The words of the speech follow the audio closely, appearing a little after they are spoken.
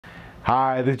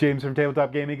Hi, this is James from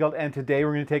Tabletop Gaming Guild, and today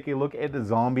we're going to take a look at the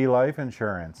Zombielife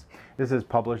insurance. This is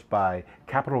published by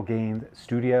Capital Games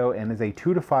Studio and is a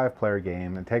 2 to 5 player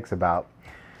game. It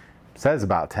says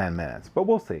about 10 minutes, but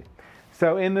we'll see.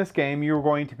 So in this game, you're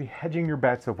going to be hedging your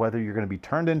bets of whether you're going to be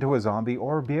turned into a zombie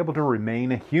or be able to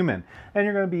remain a human. And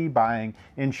you're going to be buying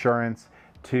insurance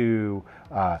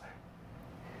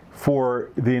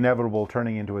for the inevitable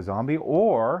turning into a zombie,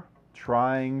 or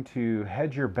trying to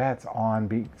hedge your bets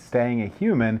on staying a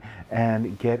human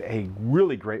and get a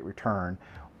really great return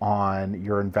on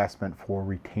your investment for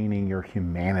retaining your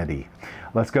humanity.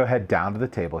 Let's go ahead down to the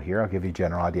table here. I'll give you a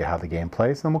general idea how the game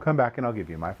plays, then we'll come back and I'll give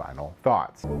you my final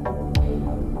thoughts.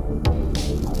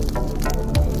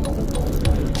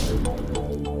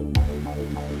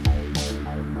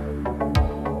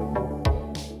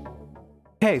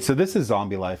 Okay, so this is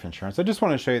Zombielife Insurance. I just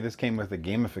want to show you this came with a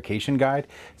gamification guide.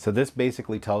 So this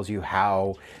basically tells you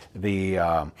how the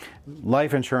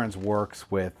life insurance works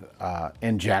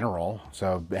in general.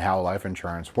 So how life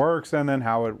insurance works and then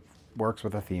how it works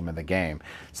with the theme of the game.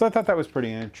 So I thought that was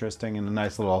pretty interesting and a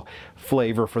nice little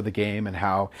flavor for the game and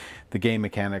how the game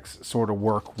mechanics sort of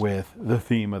work with the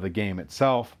theme of the game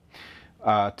itself.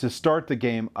 To start the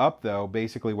game up though,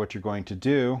 basically what you're going to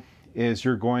do is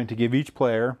you're going to give each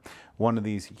player one of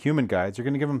these human guides. You're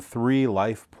going to give them 3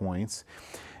 life points,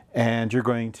 and you're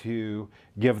going to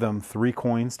give them 3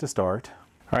 coins to start.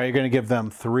 All right, you're going to give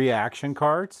them 3 action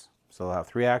cards. So they'll have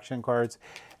 3 action cards,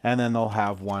 and then they'll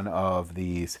have one of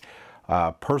these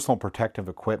personal protective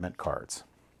equipment cards.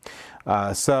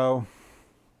 So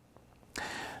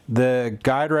the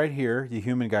guide right here, the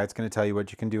human guide, is going to tell you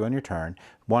what you can do on your turn.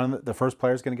 The first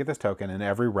player is going to get this token, and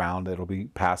every round it'll be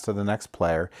passed to the next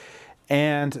player.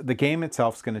 And the game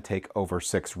itself is going to take over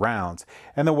 6 rounds.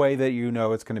 And the way that you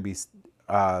know it's going to be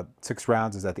 6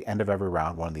 rounds is at the end of every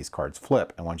round, one of these cards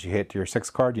flip. And once you hit your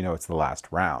 6th card, you know it's the last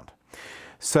round.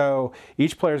 So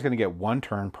each player is going to get 1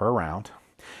 turn per round.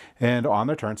 And on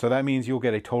their turn, so that means you'll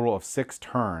get a total of 6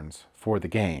 turns for the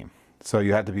game. So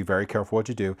you have to be very careful what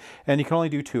you do. And you can only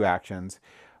do 2 actions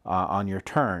on your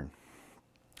turn,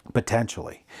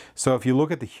 potentially. So if you look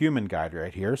at the human guide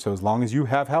right here, so as long as you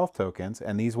have health tokens,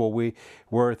 and these will be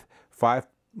worth 5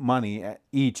 money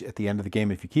each at the end of the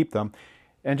game if you keep them.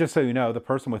 And just so you know, the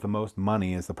person with the most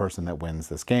money is the person that wins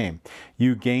this game.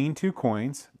 You gain 2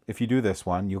 coins. If you do this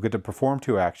one, you'll get to perform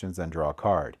 2 actions and draw a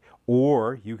card.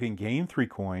 Or you can gain 3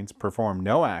 coins, perform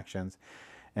no actions,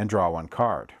 and draw 1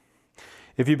 card.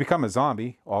 If you become a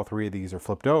zombie, all 3 of these are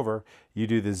flipped over, you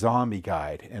do the zombie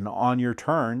guide. And on your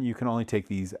turn, you can only take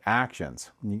these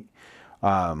actions. You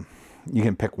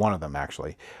can pick one of them,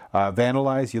 actually.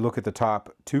 Vandalize, you look at the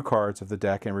top 2 cards of the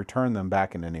deck and return them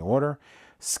back in any order.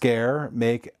 Scare,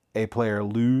 make a player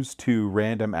lose 2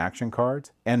 random action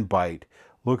cards. And bite,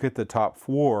 look at the top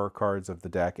 4 cards of the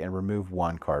deck and remove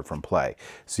 1 card from play.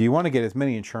 So you want to get as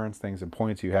many insurance things and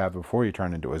points you have before you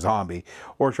turn into a zombie,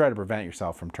 or try to prevent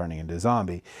yourself from turning into a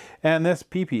zombie. And this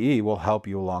PPE will help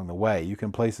you along the way. You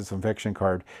can place this eviction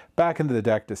card back into the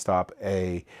deck to stop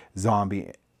a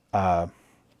zombie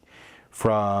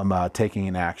from taking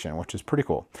an action, which is pretty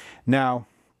cool. Now,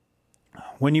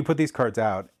 when you put these cards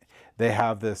out, they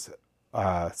have this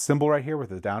symbol right here with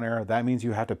the down arrow. That means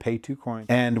you have to pay 2 coins.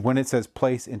 And when it says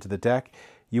place into the deck,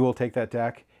 you will take that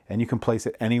deck and you can place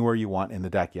it anywhere you want in the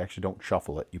deck. You actually don't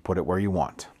shuffle it. You put it where you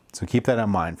want. So keep that in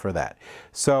mind for that.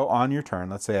 So on your turn,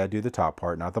 let's say I do the top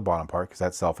part, not the bottom part, because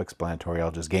that's self-explanatory. I'll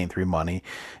just gain 3 money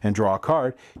and draw a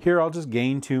card. Here, I'll just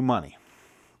gain 2 money.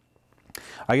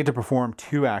 I get to perform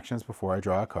 2 actions before I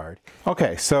draw a card.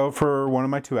 Okay, so for one of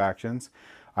my 2 actions,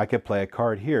 I could play a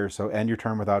card here, so end your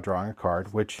turn without drawing a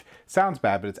card, which sounds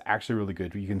bad, but it's actually really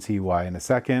good. You can see why in a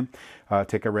second.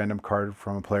 Take a random card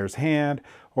from a player's hand,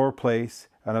 or place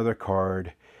another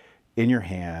card in your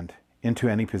hand into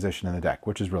any position in the deck,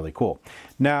 which is really cool.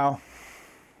 Now,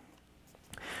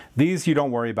 these you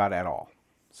don't worry about at all.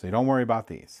 So you don't worry about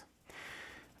these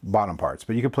bottom parts,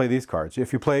 but you can play these cards.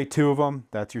 If you play 2 of them,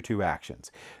 that's your 2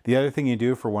 actions. The other thing you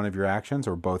do for one of your actions,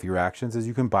 or both your actions, is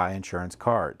you can buy insurance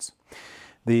cards.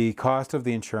 The cost of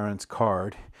the insurance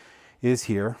card is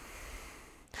here,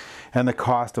 and the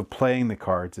cost of playing the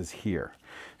cards is here.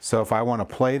 So if I want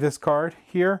to play this card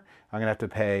here, I'm going to have to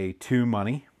pay 2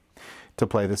 money to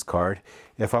play this card.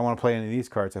 If I want to play any of these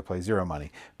cards, I play 0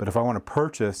 money. But if I want to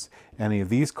purchase any of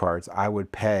these cards, I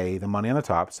would pay the money on the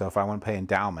top. So if I want to pay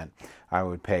endowment, I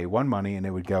would pay 1 money and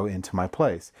it would go into my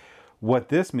place. What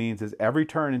this means is every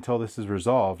turn until this is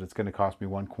resolved, it's going to cost me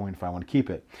 1 coin if I want to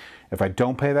keep it. If I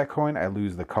don't pay that coin, I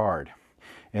lose the card.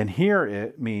 And here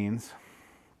it means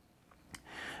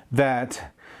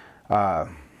that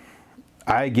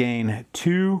I gain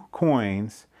 2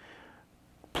 coins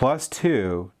plus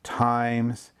 2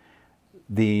 times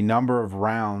the number of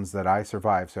rounds that I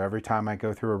survive. So every time I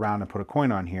go through a round and put a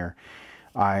coin on here,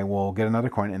 I will get another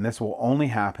coin, and this will only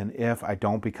happen if I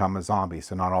don't become a zombie.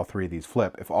 So not all 3 of these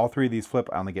flip. If all 3 of these flip,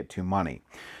 I only get 2 money.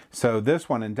 So this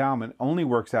one, endowment, only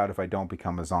works out if I don't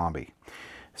become a zombie.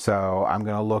 So I'm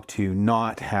going to look to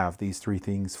not have these 3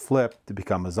 things flip to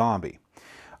become a zombie.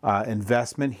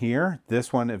 Investment here,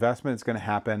 this one, investment is going to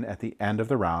happen at the end of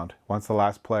the round. Once the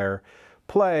last player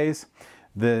plays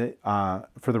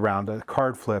for the round, a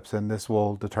card flips, and this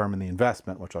will determine the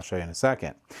investment, which I'll show you in a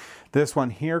second. This one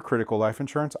here, critical life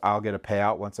insurance, I'll get a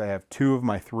payout once I have 2 of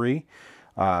my 3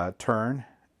 turn,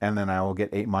 and then I will get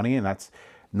 8 money, and that's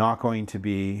not going to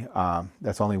be,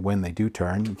 that's only when they do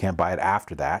turn. You can't buy it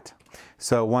after that.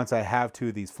 So once I have 2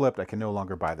 of these flipped, I can no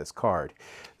longer buy this card.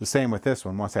 The same with this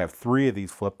one. Once I have 3 of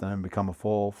these flipped and become a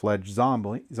full-fledged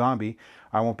zombie,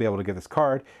 I won't be able to get this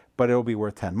card, but it'll be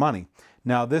worth 10 money.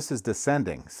 Now this is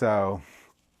descending, so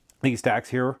these stacks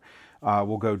here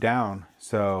will go down.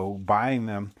 So buying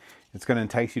them, it's going to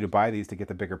entice you to buy these to get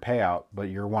the bigger payout, but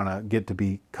you want to get to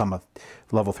become a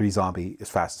level 3 zombie as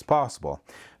fast as possible.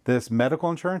 This medical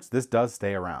insurance, this does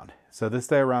stay around. So this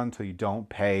stays around until you don't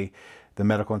pay the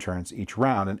medical insurance each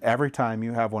round, and every time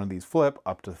you have one of these flip,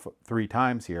 up to 3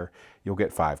 times here, you'll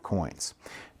get 5 coins.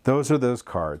 Those are those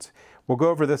cards. We'll go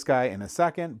over this guy in a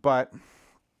second, but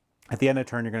at the end of the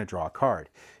turn, you're going to draw a card.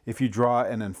 If you draw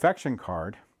an infection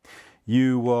card,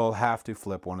 you will have to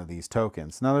flip one of these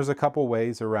tokens. Now, there's a couple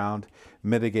ways around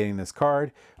mitigating this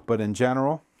card, but in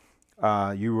general,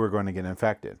 you are going to get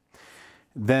infected.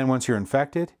 Then once you're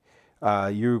infected,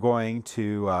 you're going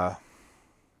to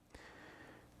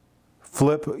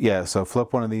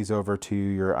flip one of these over to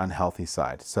your unhealthy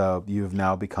side. So you've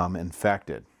now become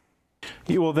infected.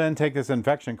 You will then take this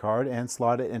infection card and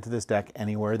slot it into this deck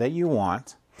anywhere that you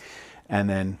want, and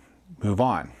then move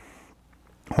on.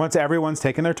 Once everyone's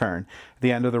taken their turn,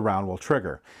 the end of the round will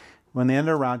trigger. When the end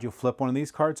of the round, you'll flip one of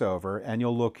these cards over and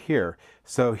you'll look here.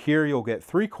 So here you'll get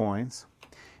 3 coins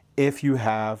if you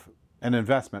have an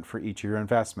investment for each of your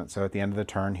investments. So at the end of the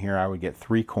turn here, I would get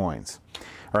 3 coins,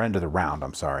 or end of the round,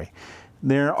 I'm sorry.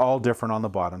 They're all different on the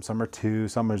bottom. Some are 2,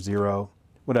 some are 0,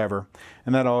 whatever.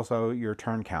 And then also your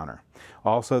turn counter.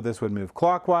 Also, this would move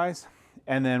clockwise,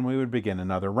 and then we would begin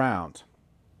another round.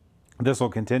 This will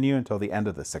continue until the end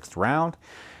of the 6th round.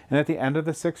 And at the end of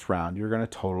the 6th round, you're going to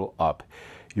total up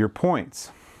your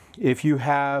points. If you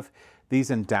have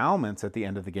these endowments at the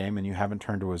end of the game and you haven't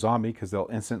turned to a zombie, because they'll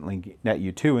instantly net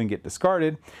you 2 and get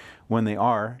discarded when they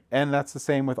are. And that's the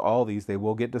same with all these. They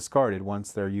will get discarded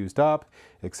once they're used up,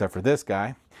 except for this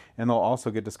guy. And they'll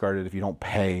also get discarded if you don't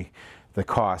pay the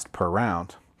cost per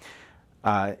round.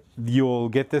 You'll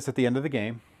get this at the end of the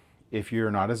game. If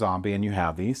you're not a zombie and you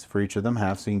have these, for each of them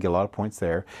have, so you can get a lot of points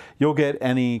there. You'll get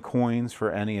any coins for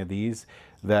any of these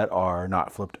that are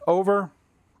not flipped over.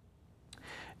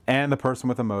 And the person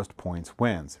with the most points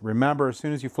wins. Remember, as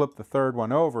soon as you flip the 3rd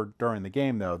one over during the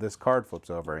game, though, this card flips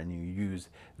over and you use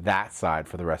that side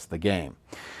for the rest of the game.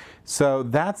 So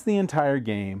that's the entire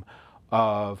game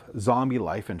of Zombie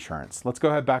Life Insurance. Let's go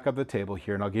ahead back up the table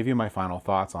here and I'll give you my final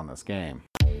thoughts on this game.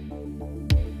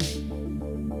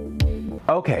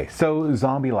 Okay, so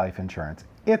Zombie Life Insurance,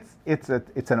 it's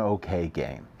an okay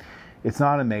game. It's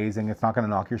not amazing, it's not going to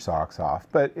knock your socks off,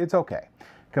 but it's okay.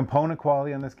 Component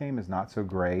quality on this game is not so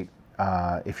great.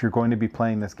 If you're going to be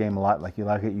playing this game a lot like you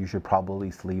like it, you should probably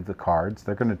sleeve the cards.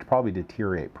 They're going to probably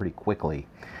deteriorate pretty quickly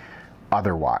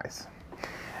otherwise.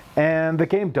 And the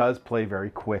game does play very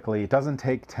quickly. It doesn't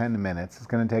take 10 minutes. It's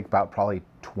going to take about probably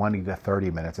 20 to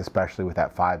 30 minutes, especially with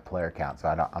that 5-player count.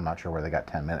 So I'm not sure where they got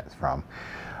 10 minutes from.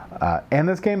 And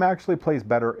this game actually plays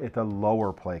better at the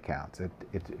lower play counts.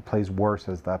 It plays worse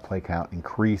as that play count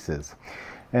increases.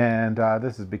 And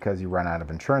this is because you run out of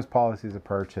insurance policies to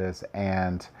purchase.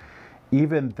 And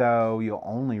even though you'll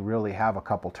only really have a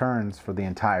couple turns for the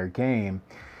entire game,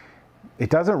 it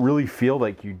doesn't really feel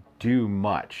like you do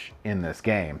much in this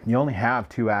game. You only have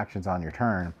 2 actions on your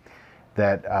turn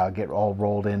that get all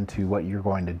rolled into what you're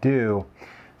going to do.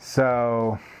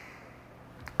 So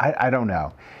I don't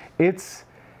know. It's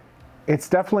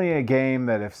definitely a game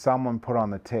that if someone put on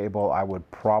the table, I would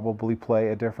probably play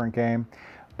a different game.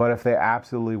 But if they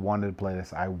absolutely wanted to play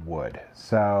this, I would.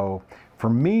 So for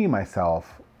me,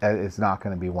 myself, it's not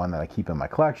going to be one that I keep in my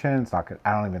collection. It's not.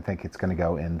 I don't even think it's going to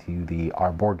go into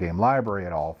our board game library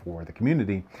at all for the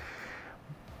community.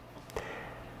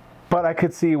 But I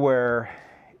could see where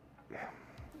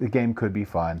the game could be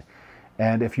fun.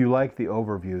 And if you like the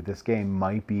overview, this game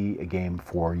might be a game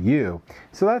for you.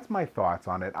 So that's my thoughts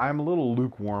on it. I'm a little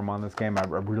lukewarm on this game. I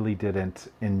really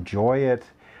didn't enjoy it.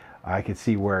 I could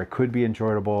see where it could be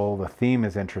enjoyable. The theme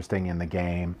is interesting in the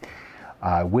game.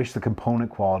 I wish the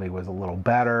component quality was a little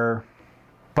better.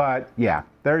 But yeah,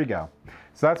 there you go.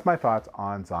 So that's my thoughts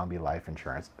on Zombie Life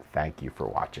Insurance. Thank you for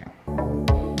watching.